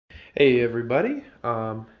Hey everybody,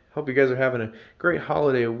 hope you guys are having a great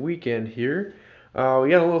holiday weekend here. We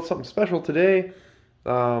got a little something special today.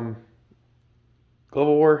 Um,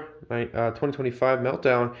 Global War 2025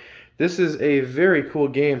 Meltdown. This is a very cool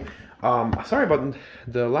game. Sorry about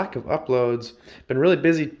the lack of uploads. Been really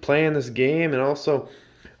busy playing this game and also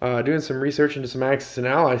doing some research into some Axis and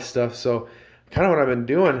Allies stuff. So kind of what I've been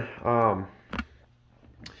doing.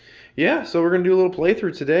 Yeah, so we're gonna do a little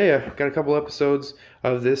playthrough today. I got a couple episodes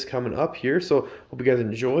of this coming up here, so hope you guys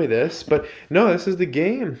enjoy this. But no, this is the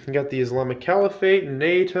game. You got the Islamic Caliphate,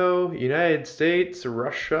 NATO, United States,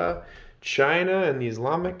 Russia, China, and the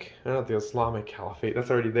not the Islamic Caliphate, that's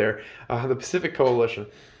already there. The Pacific Coalition.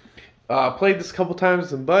 Played this a couple times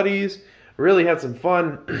with some buddies. Really had some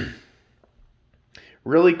fun.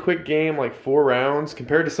 Really quick game, like 4 rounds,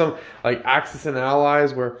 compared to some like Axis and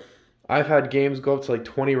Allies where I've had games go up to like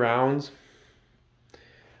 20 rounds.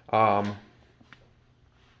 But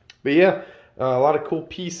yeah, a lot of cool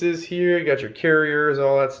pieces here. You got your carriers,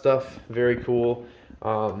 all that stuff. Very cool.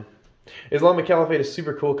 Islamic Caliphate is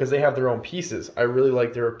super cool because they have their own pieces. I really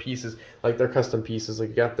like their pieces, like their custom pieces. Like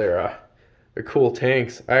you got their cool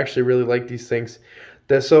tanks. I actually really like these things.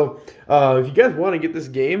 So if you guys want to get this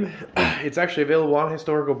game, it's actually available on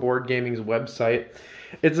Historical Board Gaming's website.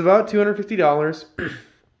 It's about $250.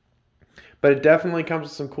 But it definitely comes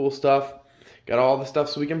with some cool stuff. Got all the stuff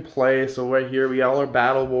so we can play. So right here we got all our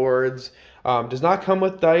battle boards. Does not come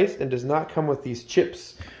with dice and does not come with these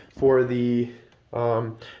chips for the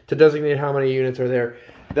to designate how many units are there.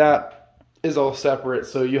 That is all separate,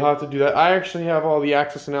 so you have to do that. I actually have all the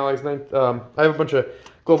Axis and Allies. I have a bunch of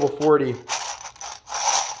Global 40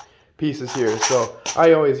 pieces here, so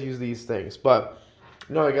I always use these things. But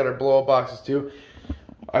no, I got our blow up boxes too.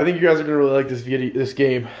 I think you guys are gonna really like this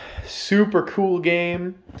game. Super cool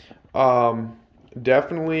game.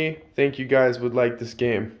 Definitely think you guys would like this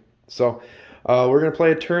game. So we're gonna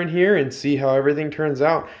play a turn here and see how everything turns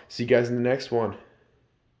out. See you guys in the next one.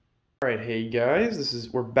 All right, hey guys,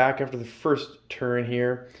 we're back after the first turn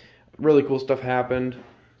here. Really cool stuff happened.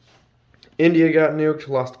 India got nuked,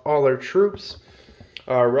 lost all their troops.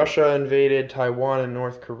 Russia invaded Taiwan and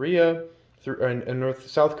North Korea,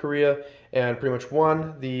 South Korea, and pretty much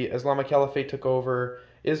won. The Islamic Caliphate took over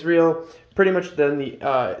Israel. Pretty much then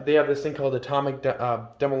they have this thing called atomic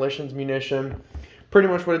demolitions munition. Pretty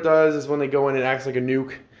much what it does is when they go in, it acts like a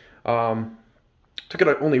nuke. Took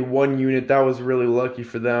out only 1 unit. That was really lucky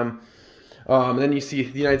for them. Then you see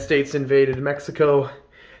the United States invaded Mexico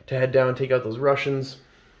to head down and take out those Russians.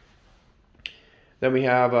 Then we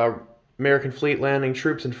have American fleet landing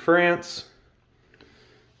troops in France.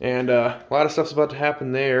 And a lot of stuff's about to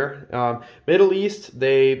happen there. Middle East,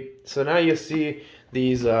 so now you see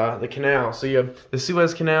these the canal. So you have the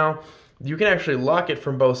Suez Canal. You can actually lock it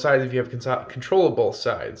from both sides if you have control of both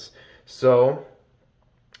sides. So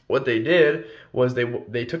what they did was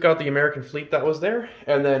they took out the American fleet that was there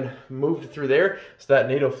and then moved through there so that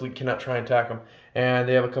NATO fleet cannot try and attack them. And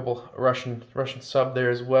they have a couple Russian sub there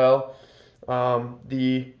as well.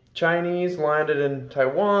 The Chinese landed in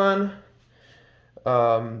Taiwan.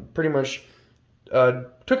 Pretty much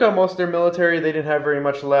took out most of their military. They didn't have very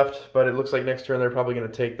much left, but it looks like next turn they're probably going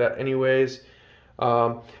to take that anyways.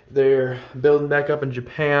 They're building back up in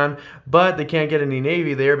Japan, but they can't get any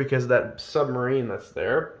Navy there because of that submarine that's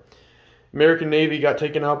there. American Navy got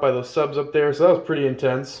taken out by those subs up there, so that was pretty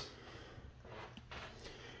intense.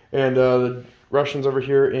 And the Russians over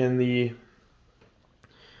here in the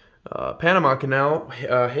Panama Canal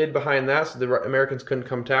hid behind that so the Americans couldn't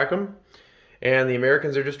come attack them. And the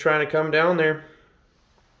Americans are just trying to come down there.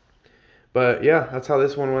 But yeah, that's how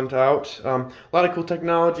this one went out. A lot of cool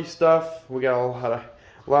technology stuff. We got a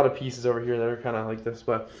lot of pieces over here that are kind of like this.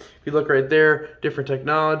 But if you look right there, different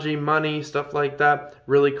technology, money, stuff like that.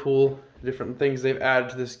 Really cool. Different things they've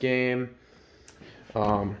added to this game.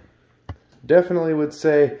 Definitely would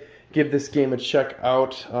say give this game a check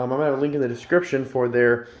out. I'm going to have a link in the description for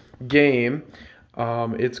their game.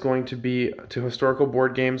 It's going to be to Historical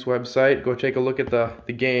Board Games website. Go take a look at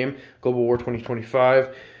the game, Global War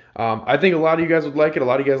 2025. I think a lot of you guys would like it. A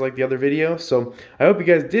lot of you guys like the other video. So I hope you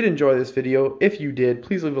guys did enjoy this video. If you did,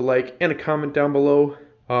 please leave a like and a comment down below.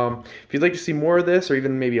 If you'd like to see more of this or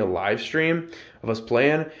even maybe a live stream of us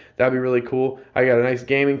playing, that'd be really cool. I got a nice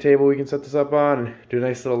gaming table we can set this up on and do a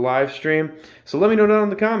nice little live stream. So let me know down in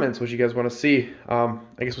the comments what you guys want to see. I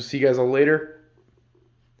guess we'll see you guys all later.